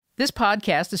This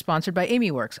podcast is sponsored by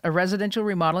AmyWorks, a residential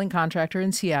remodeling contractor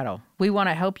in Seattle. We want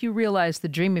to help you realize the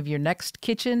dream of your next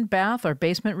kitchen, bath, or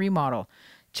basement remodel.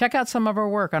 Check out some of our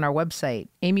work on our website,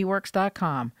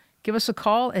 amyworks.com. Give us a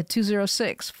call at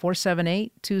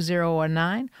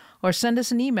 206-478-2019 or send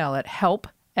us an email at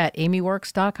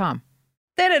help@amyworks.com.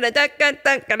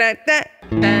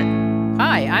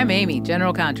 Hi, I'm Amy,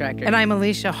 general contractor. And I'm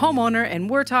Alicia, homeowner, and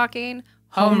we're talking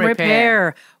home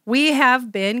repair. We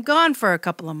have been gone for a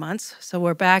couple of months, so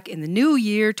we're back in the new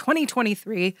year,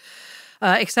 2023.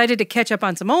 Excited to catch up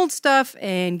on some old stuff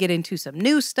and get into some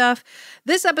new stuff.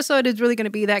 This episode is really going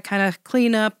to be that kind of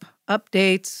cleanup,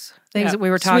 updates, things that we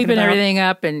were talking Sweeping about. everything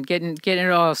up and getting it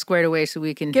all squared away so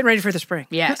we can... Get ready for the spring.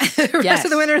 Yes. The rest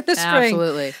of the winter and the spring.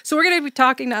 Absolutely. So we're going to be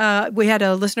talking, we had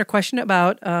a listener question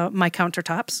about my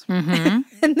countertops. Mm-hmm.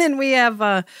 And then we have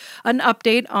an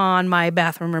update on my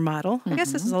bathroom remodel. I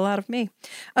guess this is a lot of me.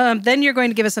 Then you're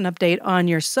going to give us an update on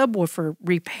your subwoofer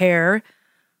repair,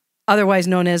 otherwise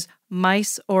known as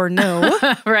mice or no.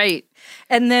 Right.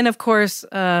 And then, of course,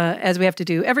 as we have to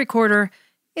do every quarter,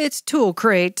 it's tool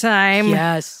crate time.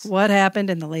 Yes. What happened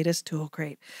in the latest tool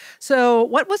crate? So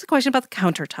what was the question about the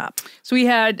countertop? So we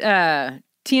had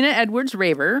Tina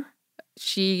Edwards-Raver.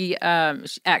 She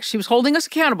was holding us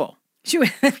accountable.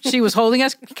 She was holding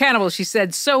us accountable. She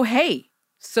said, so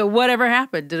whatever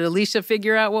happened? Did Alicia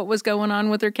figure out what was going on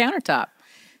with her countertop?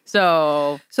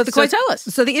 So tell us.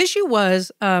 So the issue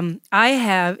was I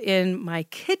have in my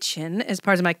kitchen, as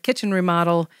part of my kitchen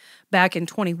remodel back in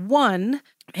 21,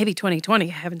 maybe 2020,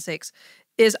 heaven's sakes,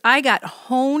 is I got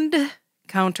honed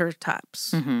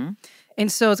countertops. Mm-hmm. And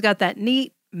so it's got that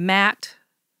neat matte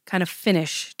kind of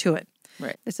finish to it.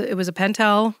 Right. It was a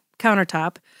Pentel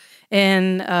countertop,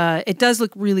 and it does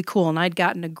look really cool. And I'd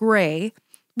gotten a gray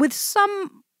with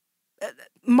some...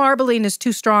 marbling is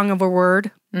too strong of a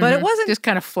word, but it wasn't... Just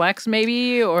kind of flex,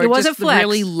 maybe? Or it wasn't just flex.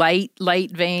 Really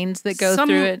light veins that go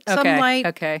through it? Some light.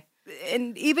 Okay.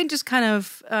 And even just kind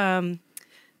of...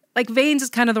 like veins is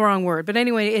kind of the wrong word. But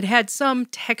anyway, it had some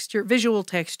texture, visual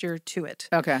texture to it.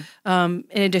 Okay. In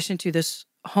addition to this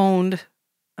honed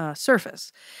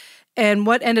surface. And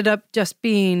what ended up just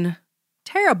being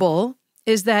terrible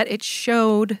is that it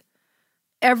showed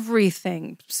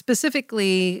everything,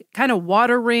 specifically kind of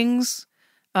water rings.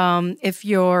 If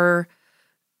your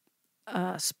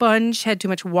sponge had too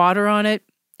much water on it,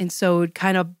 and so it would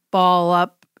kind of ball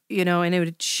up, and it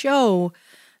would show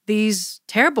these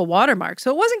terrible watermarks.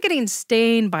 So it wasn't getting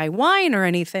stained by wine or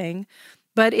anything,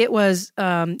 but it was,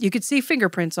 you could see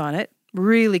fingerprints on it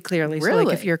really clearly. Really? So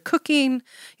like if you're cooking,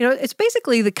 it's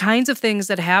basically the kinds of things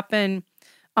that happen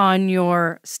on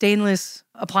your stainless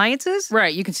appliances.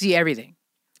 Right. You can see everything.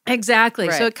 Exactly.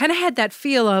 Right. So it kind of had that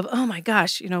feel of, oh my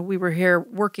gosh, we were here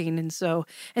working. And so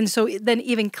then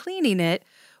even cleaning it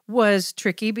was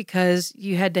tricky because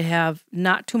you had to have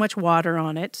not too much water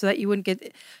on it so that you wouldn't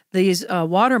get these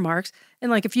watermarks. And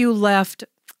like if you left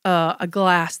a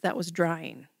glass that was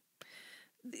drying,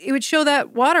 it would show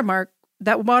that watermark,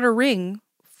 that water ring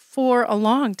for a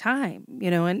long time,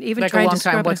 and even like trying a long to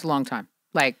scrub time. it. What's a long time?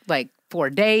 Like 4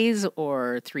 days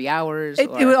or 3 hours? It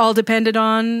all depended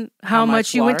on how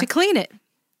much you went water? to clean it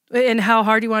and how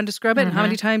hard you wanted to scrub it and how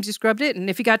many times you scrubbed it. And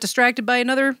if you got distracted by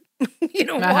another,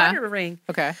 water ring.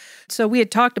 Okay. So we had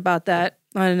talked about that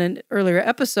on an earlier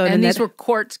episode. And these were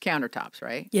quartz countertops,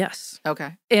 right? Yes.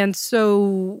 Okay. And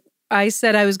so I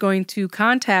said I was going to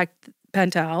contact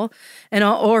Pentel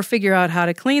or figure out how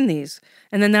to clean these.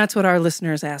 And then that's what our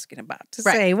listener is asking about to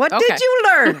say, what did you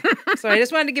learn? So I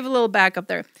just wanted to give a little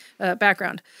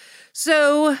background.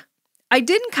 So I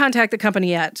didn't contact the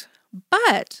company yet,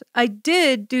 but I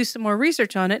did do some more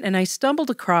research on it, and I stumbled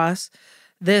across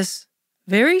this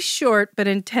very short but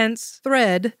intense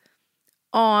thread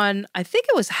on, I think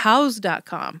it was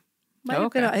house.com.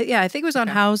 I think it was on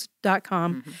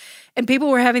house.com. Mm-hmm. And people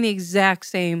were having the exact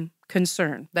same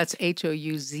concern. That's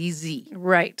HOUZZ.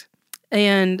 Right.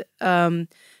 And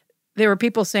there were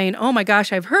people saying, oh my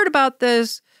gosh, I've heard about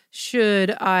this.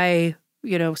 Should I,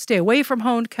 stay away from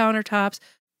honed countertops?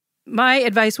 My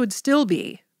advice would still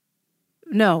be,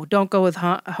 no, don't go with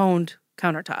honed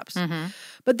countertops. Mm-hmm.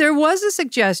 But there was a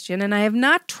suggestion, and I have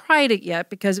not tried it yet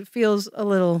because it feels a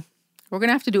little... We're going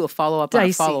to have to do a follow-up on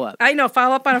a follow-up. I know,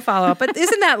 follow-up on a follow-up. But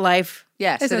isn't that life?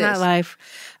 Yes, isn't that life?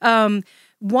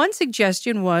 One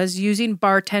suggestion was using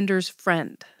Bartender's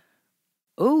Friend.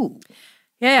 Ooh.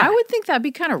 Yeah. I would think that'd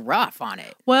be kind of rough on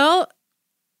it. Well,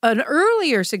 an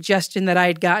earlier suggestion that I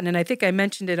had gotten, and I think I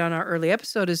mentioned it on our early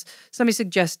episode, is somebody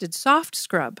suggested Soft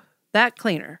Scrub, that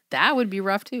cleaner. That would be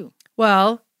rough too.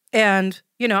 Well, and,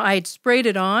 I had sprayed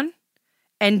it on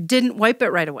and didn't wipe it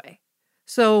right away.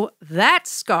 So that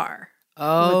scar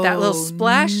Oh, with that little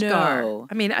splash no. scar.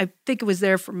 I mean, I think it was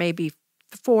there for maybe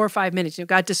 4 or 5 minutes.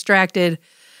 Got distracted,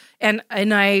 and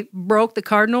I broke the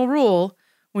cardinal rule.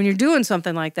 When you're doing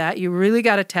something like that, you really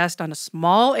got to test on a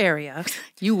small area.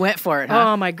 You went for it,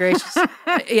 huh? Oh, my gracious.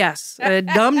 Yes.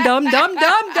 Dumb.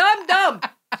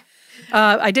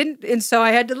 I didn't, and so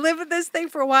I had to live with this thing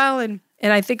for a while, and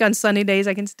I think on sunny days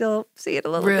I can still see it a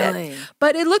little bit.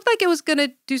 But it looked like it was going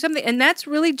to do something, and that's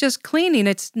really just cleaning.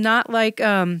 It's not like,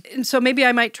 and so maybe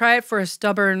I might try it for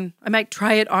I might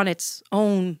try it on its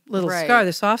own little scar,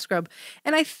 the soft scrub.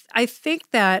 And I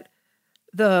think that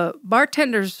the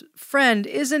bartender's friend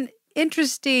is an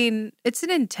interesting, it's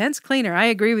an intense cleaner. I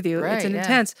agree with you. It's an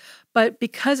intense, but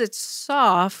because it's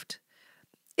soft,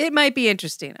 it might be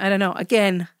interesting. I don't know.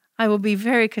 Again, I will be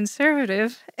very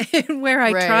conservative in where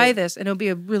I try this, and it'll be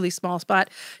a really small spot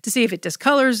to see if it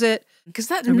discolors it. Because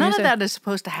none of that is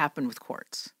supposed to happen with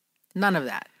quartz. None of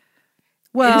that.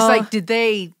 Well, it's like, did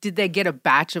they get a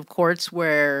batch of quartz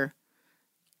where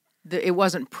it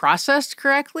wasn't processed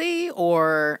correctly?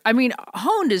 Or, I mean,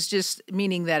 honed is just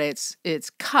meaning that it's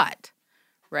cut,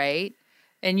 right?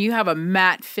 And you have a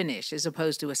matte finish as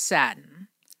opposed to a satin.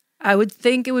 I would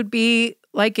think it would be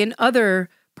like in other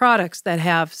products that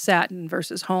have satin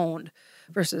versus honed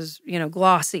versus,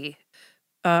 glossy.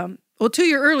 Well, to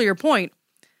your earlier point,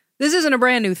 this isn't a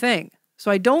brand new thing. So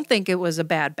I don't think it was a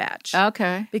bad batch.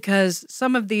 Okay. Because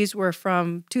some of these were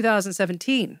from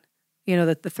 2017.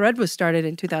 That the thread was started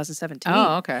in 2017.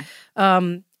 Oh, okay.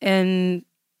 And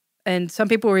some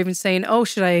people were even saying, oh,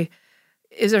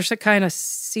 is there some kind of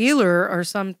sealer or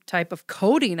some type of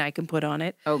coating I can put on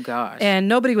it? Oh, gosh. And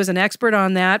nobody was an expert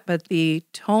on that, but the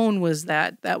tone was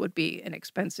that would be an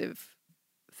expensive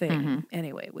thing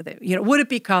anyway with it. Would it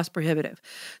be cost prohibitive?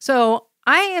 So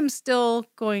I am still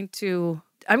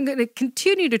I'm going to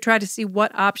continue to try to see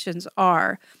what options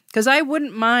are, because I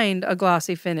wouldn't mind a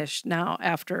glossy finish now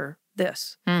after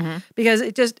this, because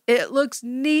it looks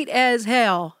neat as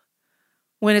hell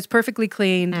when it's perfectly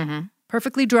cleaned,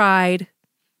 perfectly dried,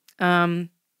 and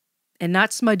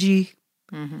not smudgy,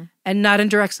 and not in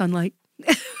direct sunlight.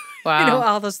 Wow.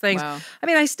 All those things. Wow. I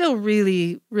mean, I still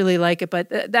really, really like it, but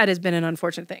that has been an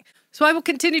unfortunate thing. So I will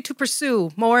continue to pursue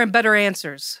more and better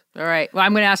answers. All right. Well,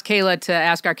 I'm going to ask Kayla to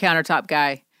ask our countertop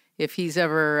guy if he's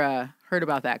ever heard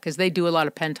about that, because they do a lot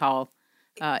of Pental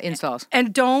installs.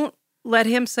 And don't let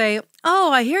him say,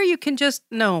 oh, I hear you can just,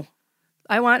 no.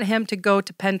 I want him to go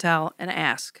to Pental and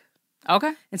ask.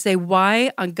 Okay. And say,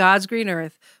 why on God's green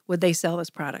earth would they sell this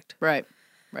product? Right.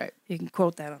 You can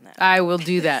quote that on that. I will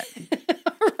do that.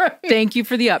 Right. Thank you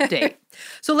for the update.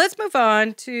 So let's move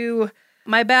on to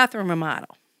my bathroom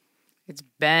remodel. It's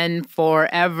been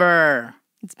forever.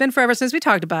 It's been forever since we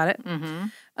talked about it.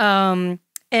 And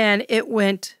it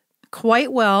went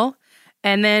quite well,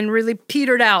 and then really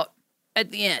petered out at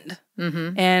the end.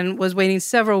 And was waiting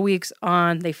several weeks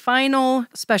on the final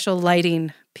special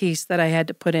lighting piece that I had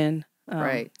to put in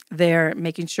there,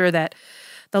 making sure that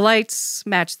the lights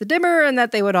matched the dimmer and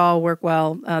that they would all work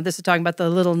well. This is talking about the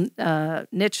little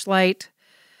niche light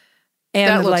and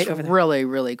that the looks light over there. Really,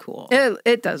 really cool.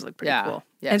 It does look pretty cool.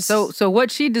 Yeah. And so what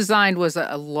she designed was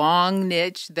a long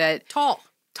niche that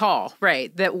tall,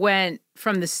 right? That went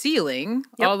from the ceiling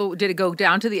did it go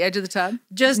down to the edge of the tub?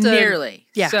 Just nearly.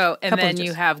 Yeah. So and then inches.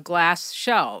 You have glass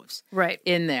shelves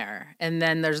in there, and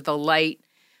then there's the light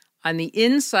on the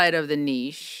inside of the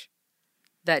niche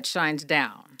that shines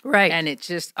down. Right. And it's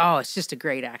just a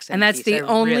great accent. And that's piece. the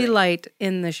only light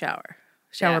in the shower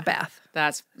bath.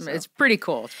 It's pretty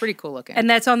cool. It's pretty cool looking. And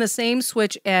that's on the same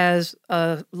switch as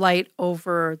a light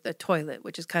over the toilet,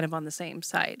 which is kind of on the same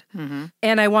side.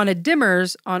 And I wanted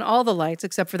dimmers on all the lights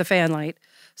except for the fan light,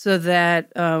 so that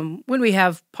when we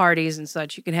have parties and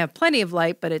such, you can have plenty of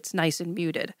light, but it's nice and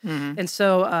muted. And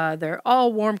so they're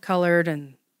all warm colored,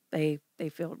 and they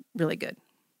feel really good.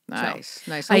 Nice.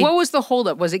 So what was the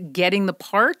holdup? Was it getting the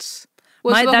parts?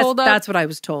 That's what I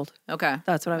was told. Okay.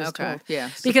 That's what I was told. Yeah.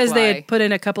 Because they had put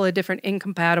in a couple of different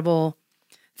incompatible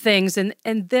things. And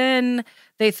then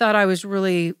they thought I was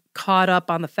really caught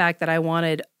up on the fact that I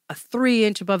wanted a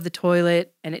 3-inch above the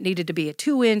toilet, and it needed to be a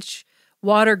 2-inch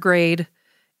water grade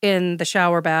in the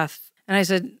shower bath. And I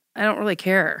said, I don't really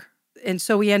care. And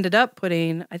so we ended up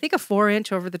putting, I think, a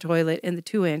 4-inch over the toilet and the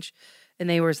 2-inch. And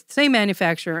they were the same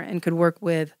manufacturer and could work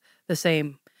with the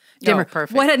same dimmer. Oh,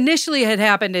 perfect. What initially had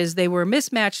happened is they were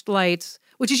mismatched lights,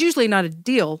 which is usually not a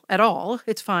deal at all.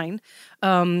 It's fine.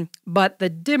 But the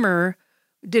dimmer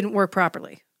didn't work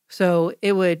properly. So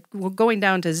it would, going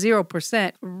down to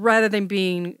 0%, rather than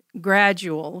being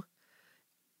gradual,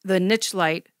 the niche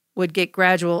light would get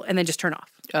gradual and then just turn off.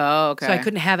 Oh, okay. So I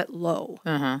couldn't have it low.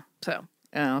 Uh-huh. So.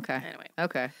 Oh, okay. Anyway.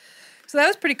 Okay. So that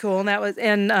was pretty cool.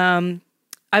 And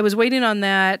I was waiting on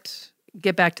that,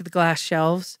 get back to the glass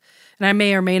shelves. And I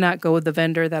may or may not go with the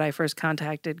vendor that I first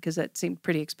contacted because that seemed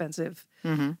pretty expensive.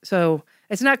 Mm-hmm. So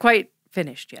it's not quite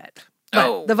finished yet.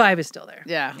 But the vibe is still there.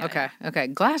 Yeah. Okay.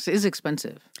 Glass is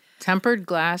expensive. Tempered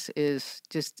glass is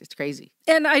just, it's crazy.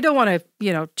 And I don't want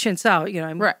to, chintz out.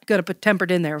 I'm going to put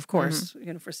tempered in there, of course,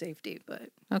 for safety. But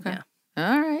okay. Yeah.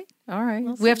 All right.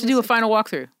 We have to do a final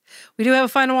walkthrough. We do have a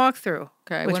final walkthrough.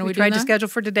 Okay. Which we tried to schedule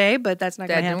for today, but that's not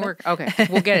going to happen. That didn't work.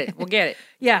 Okay. We'll get it.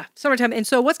 Yeah. Summertime. And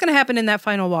so what's going to happen in that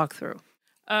final walkthrough?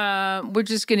 We're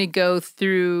just going to go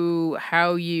through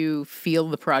how you feel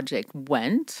the project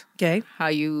went. Okay. How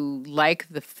you like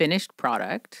the finished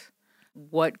product.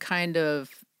 What kind of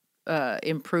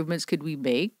improvements could we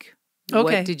make? Okay.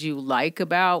 What did you like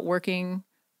about working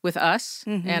with us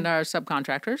and our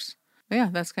subcontractors? Yeah,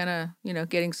 that's kind of,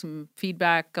 getting some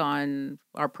feedback on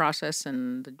our process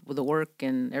and the work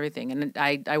and everything. And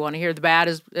I want to hear the bad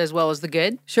as well as the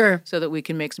good. Sure. So that we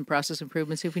can make some process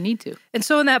improvements if we need to. And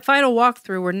so in that final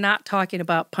walkthrough, we're not talking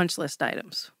about punch list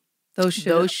items. Those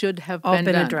should have all been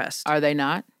done. addressed. Are they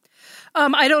not?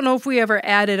 I don't know if we ever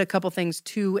added a couple things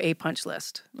to a punch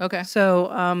list. Okay. So,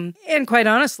 and quite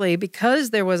honestly,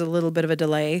 because there was a little bit of a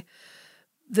delay,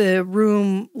 the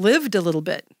room lived a little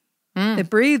bit. It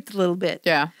breathed a little bit.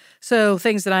 Yeah. So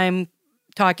things that I'm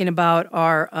talking about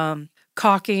are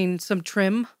caulking some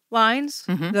trim lines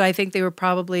that I think they were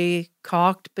probably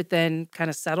caulked, but then kind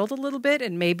of settled a little bit,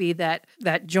 and maybe that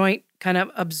joint kind of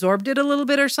absorbed it a little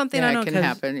bit or something. Yeah, I don't know. It can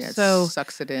happen. Yeah, so it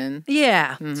sucks it in.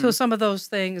 Yeah. So some of those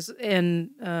things, and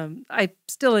I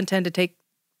still intend to take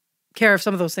care of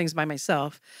some of those things by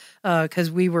myself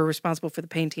because we were responsible for the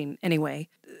painting anyway.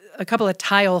 A couple of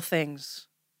tile things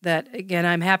that, again,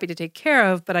 I'm happy to take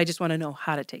care of, but I just want to know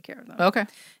how to take care of them. Okay.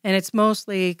 And it's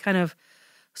mostly kind of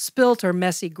spilt or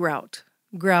messy grout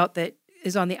that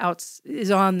is on the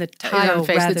tile.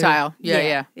 Face the tile.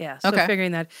 Yeah. So okay.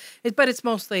 Figuring that, but it's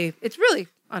really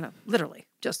literally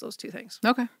just those two things.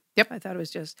 Okay. Yep. I thought it was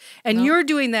just, and you're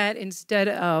doing that instead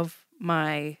of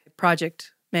my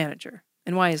project manager.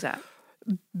 And why is that?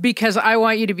 Because I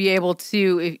want you to be able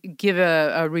to give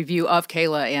a review of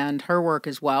Kayla and her work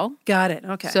as well. Got it.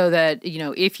 Okay. So that,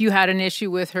 if you had an issue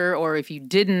with her or if you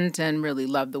didn't and really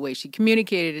loved the way she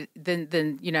communicated,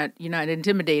 then you're not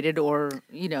intimidated or,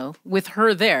 with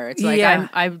her there. It's like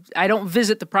I don't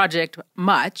visit the project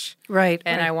much. Right.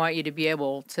 And I want you to be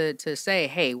able to say,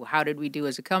 hey, how did we do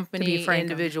as a company,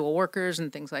 individual workers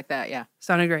and things like that. Yeah.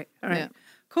 Sounded great. All right. Yeah.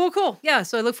 Cool. Yeah.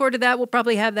 So I look forward to that. We'll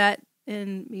probably have that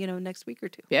in, next week or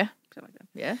two. Yeah. Something like that.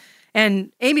 Yeah.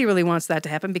 And Amy really wants that to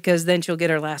happen because then she'll get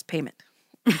her last payment.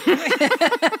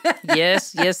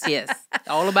 Yes.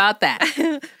 All about that.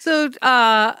 So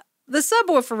the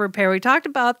subwoofer repair, we talked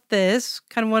about this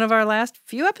kind of one of our last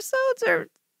few episodes or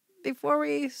before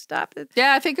we stopped it.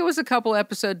 Yeah, I think it was a couple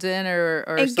episodes in or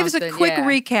and something. Give us a quick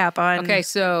recap on. Okay,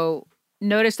 so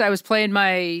noticed I was playing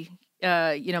my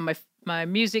my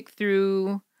music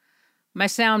through my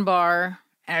sound bar.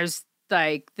 I was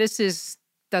like,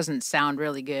 doesn't sound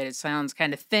really good. It sounds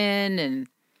kind of thin. And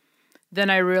then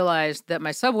I realized that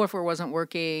my subwoofer wasn't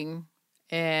working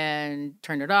and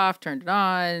turned it off, turned it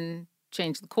on,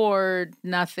 changed the cord,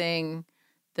 nothing.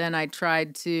 Then I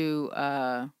tried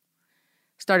to,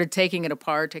 started taking it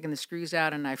apart, taking the screws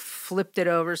out, and I flipped it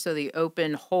over so the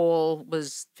open hole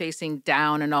was facing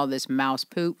down and all this mouse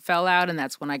poop fell out. And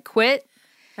that's when I quit.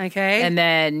 Okay. And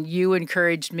then you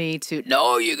encouraged me to,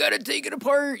 no, you got to take it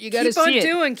apart. You got to see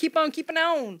it. Keep on keeping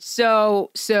on. So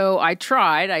I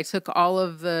tried. I took all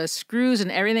of the screws and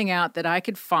everything out that I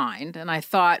could find. And I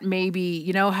thought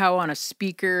maybe, how on a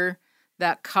speaker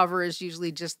that cover is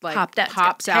usually just like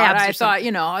pops out. I thought,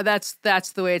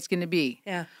 that's the way it's going to be.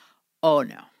 Yeah. Oh,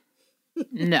 no.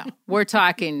 No. We're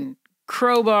talking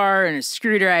crowbar and a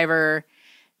screwdriver.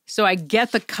 So I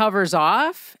get the covers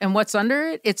off, and what's under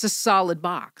it? It's a solid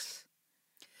box.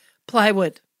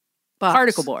 Plywood box.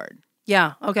 Particle board.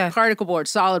 Yeah, okay. Particle board,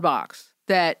 solid box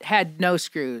that had no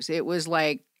screws. It was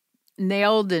like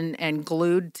nailed and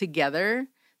glued together.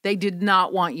 They did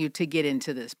not want you to get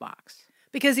into this box.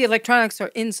 Because the electronics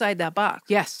are inside that box.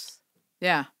 Yes.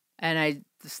 Yeah. And I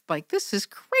just like, this is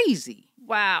crazy.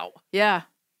 Wow. Yeah.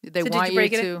 They want you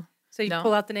to. So you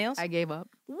pull out the nails? I gave up.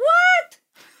 What?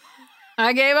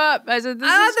 I gave up. I said,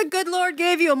 the good Lord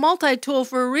gave you a multi-tool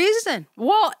for a reason.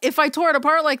 Well, if I tore it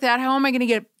apart like that, how am I going to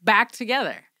get it back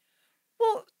together?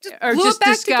 Well, or just it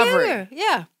back discovery. Together.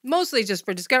 Yeah, mostly just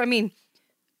for discovery. I mean,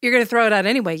 you're going to throw it out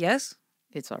anyway, yes?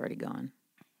 It's already gone.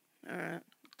 All right.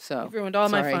 So you've ruined all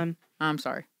my fun. I'm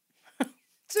sorry.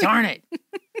 Darn it.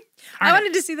 I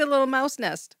wanted to see the little mouse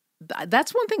nest.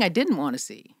 That's one thing I didn't want to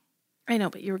see. I know,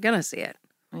 but you were going to see it.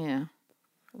 Yeah.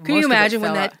 Can you imagine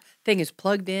when that thing is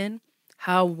plugged in?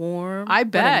 How warm? I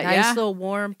bet. What a nice little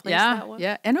warm place that was.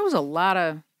 Yeah. And it was a lot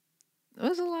of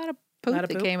poop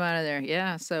that came out of there.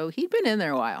 Yeah. So he'd been in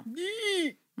there a while.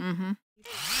 Mm-hmm.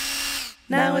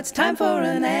 Now it's time for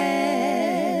an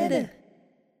ad.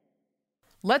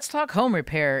 Let's Talk Home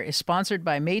Repair is sponsored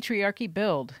by Matriarchy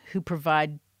Build, who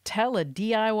provide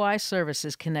tele-DIY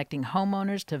services connecting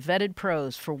homeowners to vetted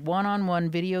pros for one-on-one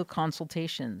video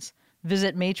consultations.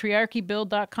 Visit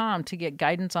matriarchybuild.com to get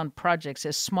guidance on projects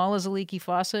as small as a leaky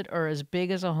faucet or as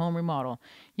big as a home remodel.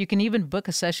 You can even book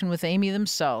a session with Amy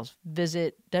themselves.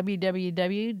 Visit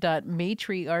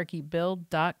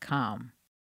www.matriarchybuild.com.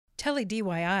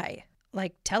 Tele-DIY,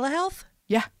 like telehealth?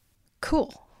 Yeah.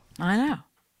 Cool. I know.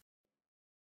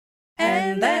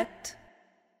 And that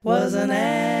was an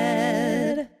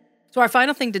ad. So our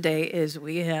final thing today is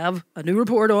we have a new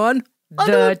report on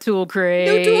the Tool Crate.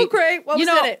 New Tool Crate. What was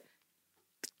in it?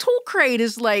 Tool Crate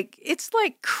is it's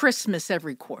like Christmas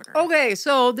every quarter. Okay,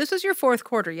 so this is your fourth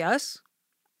quarter, yes?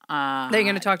 That you're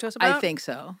going to talk to us about? I think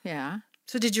so, yeah.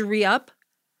 So did you re-up?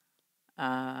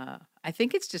 I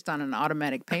think it's just on an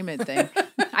automatic payment thing.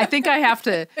 I think I have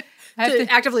to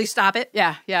actively stop it.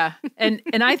 Yeah. And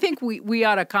I think we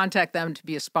ought to contact them to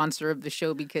be a sponsor of the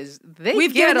show because they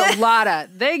get a lot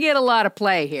of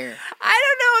play here. I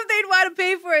don't know if they'd want to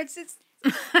pay for it.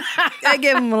 I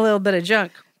give them a little bit of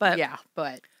junk, but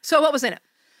so what was in it?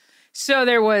 So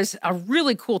there was a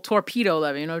really cool torpedo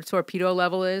level. You know what a torpedo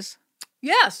level is?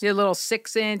 Yes, the little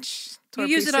 6-inch. You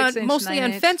use it mostly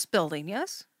on fence building,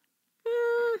 yes?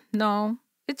 No,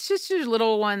 it's just your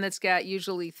little one that's got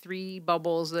usually 3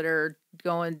 bubbles that are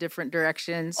going different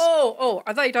directions. Oh!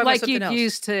 I thought you were talking about something else. Like you'd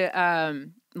use to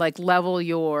level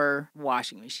your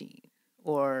washing machine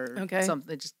or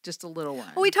something. Just a little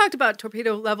one. Well, we talked about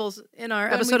torpedo levels in our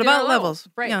episode about levels,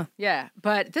 right? Yeah.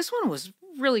 But this one was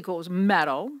really cool. It was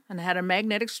metal and it had a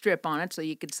magnetic strip on it, so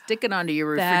you could stick it onto your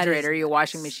refrigerator, your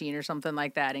washing machine, or something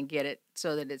like that, and get it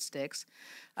so that it sticks.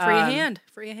 Free hand.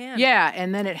 Yeah,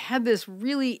 and then it had this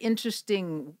really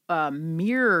interesting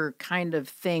mirror kind of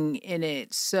thing in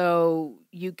it, so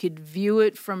you could view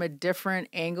it from a different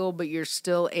angle, but you're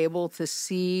still able to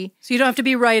see. So you don't have to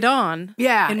be right on.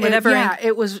 Yeah,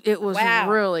 it was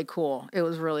really cool. It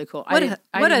was really cool.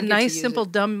 What a nice, simple,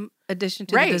 dumb addition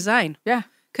to the design. Yeah,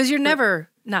 because you're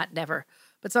not never,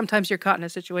 but sometimes you're caught in a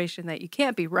situation that you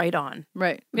can't be right on.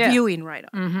 Right, viewing right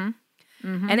on. Mm-hmm.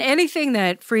 Mm-hmm. And anything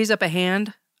that frees up a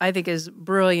hand, I think is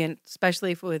brilliant,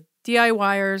 especially with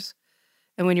DIYers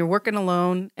and when you're working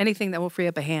alone, anything that will free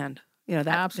up a hand. You know,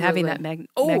 that having that magnet.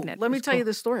 Let me tell you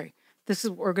the story. This is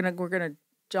we're gonna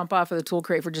jump off of the Tool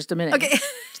Crate for just a minute. Okay.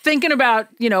 Thinking about,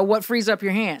 what frees up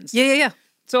your hands. Yeah.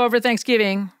 So over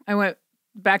Thanksgiving, I went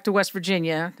back to West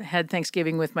Virginia, had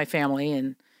Thanksgiving with my family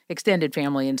and extended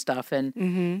family and stuff.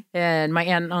 And and my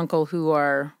aunt and uncle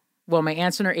my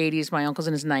aunt's in her 80s, my uncle's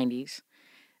in his 90s.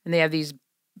 And they have these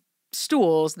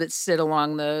stools that sit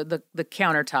along the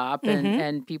countertop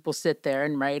and people sit there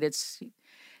and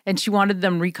and she wanted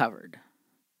them recovered.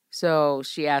 So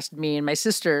she asked me and my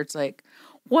sister, it's like,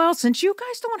 well, since you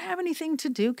guys don't have anything to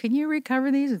do, can you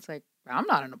recover these? It's like, I'm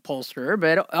not an upholsterer,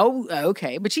 but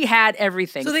okay. But she had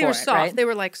everything. So they were soft. Right? They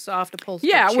were like soft upholstery.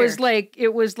 Yeah, chairs.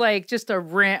 it was like just a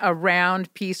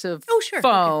round piece of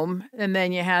foam, and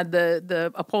then you had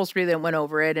the upholstery that went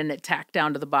over it, and it tacked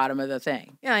down to the bottom of the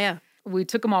thing. Yeah. We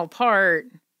took them all apart,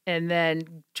 and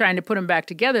then trying to put them back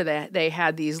together, they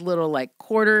had these little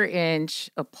 1/4-inch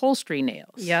upholstery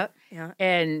nails. Yeah.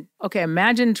 And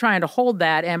imagine trying to hold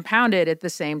that and pound it at the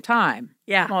same time.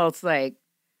 Yeah. Well, it's like,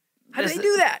 how do they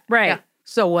do that? Right. Yeah.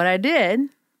 So what I did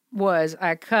was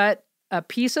I cut a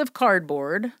piece of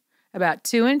cardboard about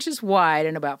 2 inches wide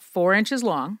and about 4 inches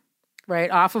long, right,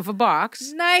 off of a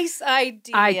box. Nice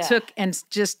idea. I took and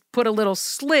just put a little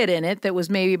slit in it that was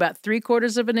maybe about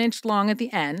 3/4 of an inch long at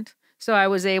the end. So I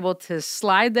was able to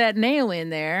slide that nail in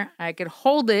there. I could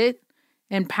hold it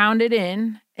and pound it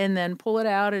in and then pull it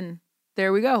out, and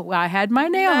there we go. I had my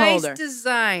nail holder. Nice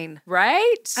design.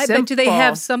 Right? I bet you they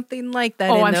have something like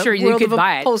that I'm sure you could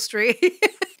buy upholstery.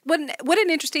 What an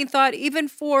interesting thought, even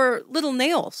for little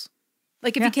nails.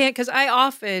 Like if you can't, because I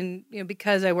often,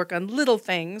 because I work on little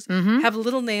things, have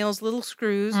little nails, little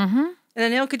screws, and the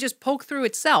nail could just poke through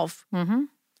itself. And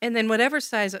then whatever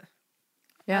size.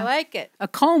 I like it. A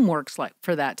comb works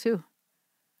for that too.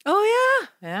 Oh,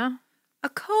 yeah. Yeah. A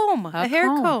comb. A hair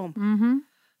comb. Mm-hmm.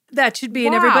 That should be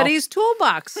in everybody's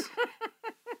toolbox.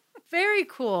 Very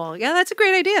cool. Yeah, that's a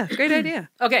great idea. Great idea.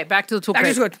 Okay, back to the Tool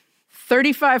Crate.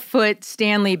 35-foot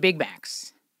Stanley Big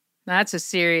Max. That's a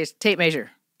serious tape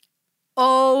measure.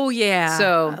 Oh, yeah.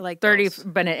 So I like 30, those.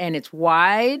 and it's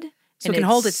wide. So and it can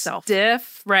hold itself.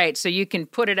 Stiff. Right. So you can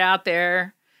put it out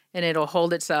there and it'll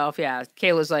hold itself. Yeah.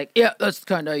 Kayla's like, yeah, that's the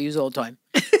kind I use all the time.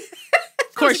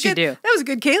 Of course you do. That was a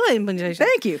good Kayla implementation.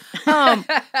 Thank you.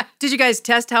 Did you guys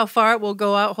test how far it will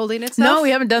go out holding itself? No,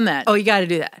 we haven't done that. Oh, you got to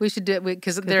do that. We should do it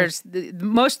because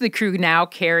most of the crew now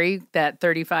carry that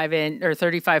 35-inch or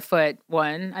 35-foot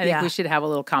one. I think we should have a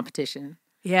little competition.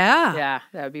 Yeah. Yeah,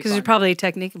 that would be fun. Because there's probably a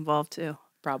technique involved too.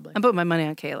 Probably. I'm putting my money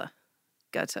on Kayla.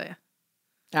 Gotta tell you.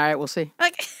 All right, we'll see.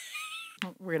 Okay.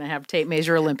 We're going to have tape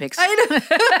measure Olympics. I know.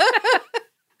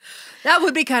 That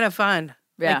would be kind of fun.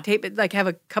 Yeah. Like tape it, like have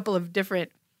a couple of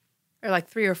different, or like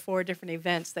 3 or 4 different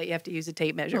events that you have to use a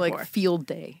tape measure like for. field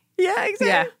day. Yeah, exactly.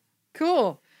 Yeah.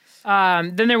 Cool.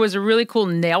 Then there was a really cool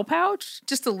nail pouch,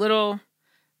 just a little,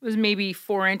 it was maybe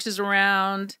 4 inches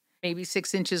around, maybe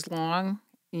 6 inches long.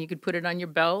 And you could put it on your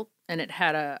belt, and it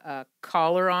had a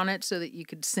collar on it so that you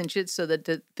could cinch it so that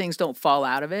the things don't fall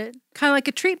out of it. Kind of like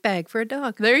a treat bag for a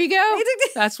dog. There you go.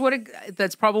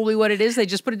 That's probably what it is. They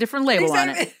just put a different label on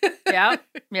it. Yeah.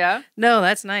 Yeah. No,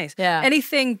 that's nice. Yeah.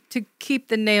 Anything to keep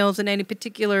the nails in any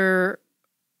particular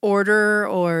order,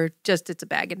 or just it's a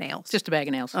bag of nails? Just a bag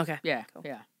of nails. Okay. Yeah. Cool.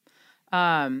 Yeah.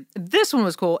 This one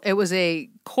was cool. It was a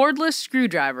cordless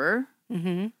screwdriver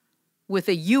with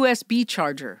a USB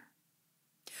charger.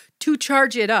 To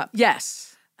charge it up.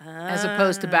 Yes. As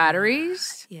opposed to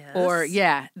batteries. Yes. Or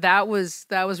that was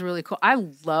really cool. I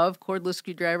love cordless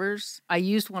screwdrivers. I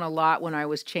used one a lot when I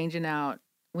was changing out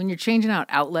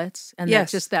outlets, and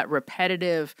that's just that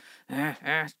repetitive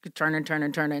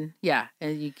turning. Yeah.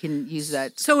 And you can use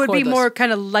that. So it'd be cordless. more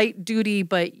kind of light duty,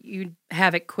 but you'd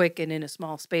have it quick and in a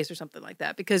small space or something like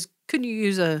that. Because couldn't you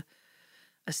use a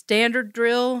standard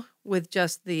drill with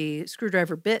just the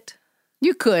screwdriver bit?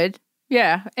 You could.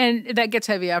 Yeah, and that gets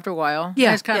heavy after a while.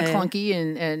 Yeah, it's kind of clunky,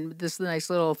 and this nice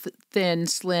little thin,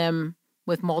 slim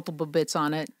with multiple bits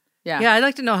on it. Yeah, Yeah, I'd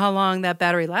like to know how long that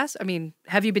battery lasts. I mean,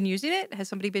 have you been using it? Has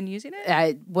somebody been using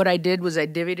it? What I did was I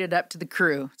divvied it up to the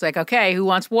crew. It's like, okay, who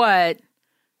wants what?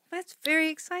 That's very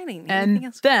exciting. Anything And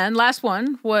else? then last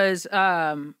one was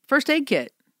first aid kit.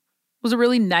 It was a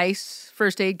really nice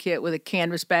first aid kit with a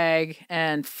canvas bag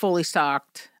and fully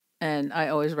stocked. And I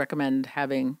always recommend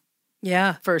having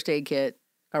first aid kit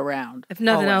around. If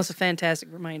nothing always. else, a fantastic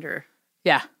reminder.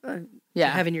 Yeah. To Yeah.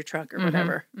 have in your truck or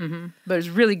whatever. Mm-hmm. But it was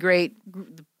really great.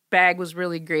 The bag was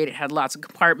really great. It had lots of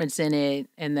compartments in it.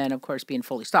 And then, of course, being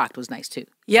fully stocked was nice, too.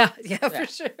 Yeah, for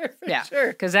sure. For sure.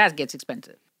 Because that gets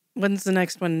expensive. When's the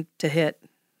next one to hit?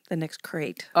 The next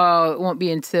crate? Oh, it won't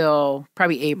be until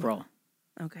probably April.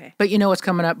 Okay. But you know what's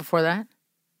coming up before that?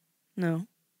 No.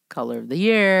 Color of the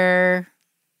year.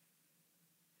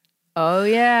 Oh,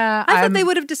 yeah. I thought they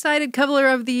would have decided color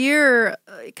of the year,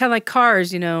 kind of like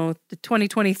cars, the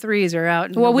 2023s are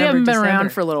out. Well, we haven't been December.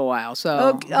 around for a little while,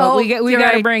 so but we got to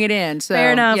right. bring it in. So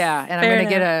Fair enough. Yeah, and Fair I'm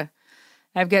going to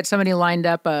I've got somebody lined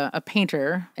up, a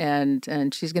painter, and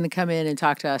she's going to come in and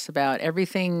talk to us about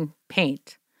everything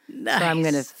paint. Nice. So I'm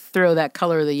going to throw that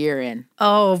color of the year in.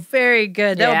 Oh, very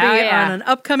good. That'll be Yeah. on an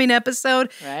upcoming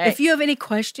episode. Right. If you have any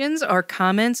questions or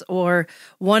comments or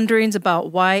wonderings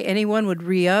about why anyone would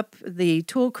re-up the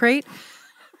tool crate,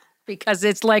 Because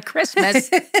it's like Christmas.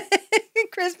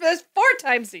 Christmas 4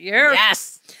 times a year.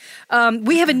 Yes.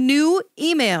 We have a new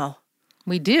email.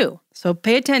 We do. So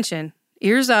pay attention.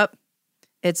 Ears up.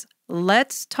 It's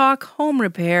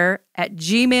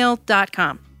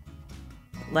letstalkhomerepair@gmail.com.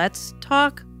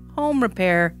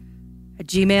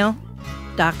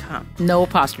 letstalkhomerepair@gmail.com. No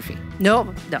apostrophe. No.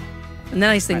 And the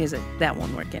nice thing is that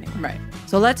won't work anyway. Right.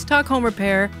 So let's talk home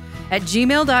repair at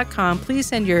gmail.com. Please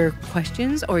send your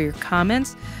questions or your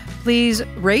comments. Please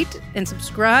rate and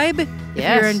subscribe if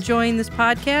you're enjoying this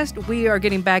podcast. We are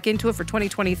getting back into it for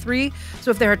 2023. So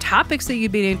if there are topics that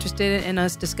you'd be interested in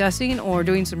us discussing or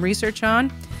doing some research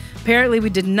on, apparently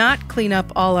we did not clean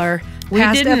up all our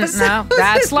past episodes. No,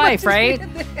 that's life, right?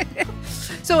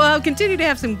 So I'll continue to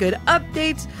have some good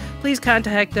updates. Please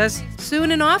contact us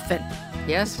soon and often.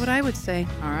 Yes. That's what I would say.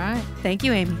 All right. Thank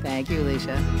you, Amy. Thank you,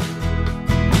 Alicia.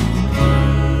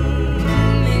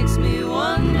 Makes me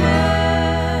wonder.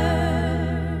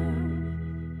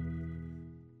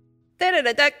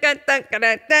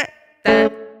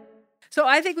 So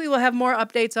I think we will have more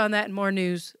updates on that and more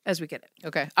news as we get it.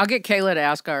 Okay. I'll get Kayla to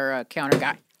ask our counter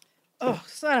guy. Oh,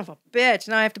 son of a bitch.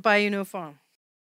 Now I have to buy you a new phone.